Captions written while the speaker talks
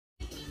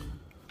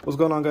What's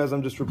going on, guys?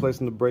 I'm just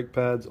replacing the brake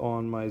pads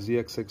on my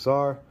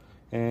ZX6R,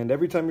 and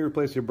every time you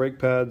replace your brake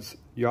pads,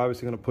 you're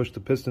obviously going to push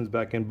the pistons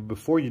back in, but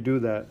before you do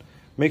that,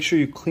 make sure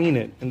you clean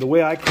it. And the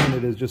way I clean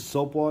it is just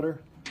soap water.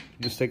 You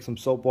just take some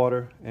soap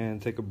water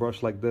and take a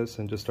brush like this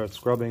and just start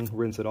scrubbing,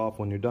 rinse it off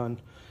when you're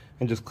done,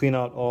 and just clean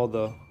out all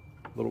the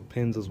little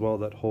pins as well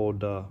that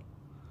hold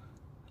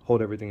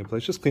everything in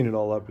place. Just clean it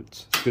all up.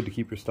 It's good to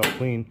keep your stuff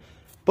clean.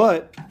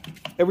 But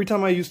every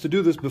time I used to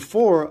do this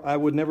before, I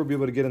would never be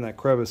able to get in that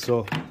crevice.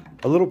 So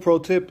a little pro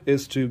tip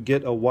is to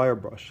get a wire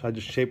brush. I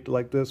just shaped it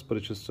like this, but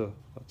it's just a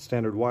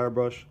standard wire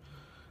brush.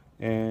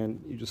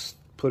 And you just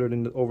put it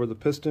in over the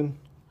piston.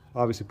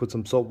 Obviously put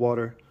some soap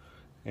water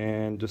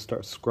and just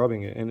start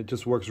scrubbing it. And it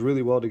just works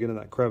really well to get in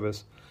that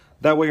crevice.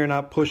 That way you're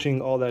not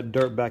pushing all that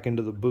dirt back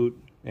into the boot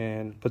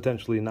and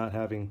potentially not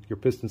having your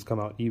pistons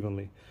come out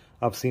evenly.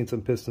 I've seen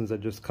some pistons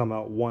that just come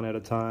out one at a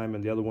time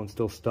and the other one's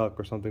still stuck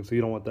or something, so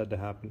you don't want that to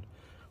happen.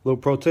 Little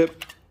pro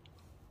tip,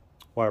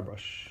 wire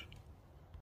brush.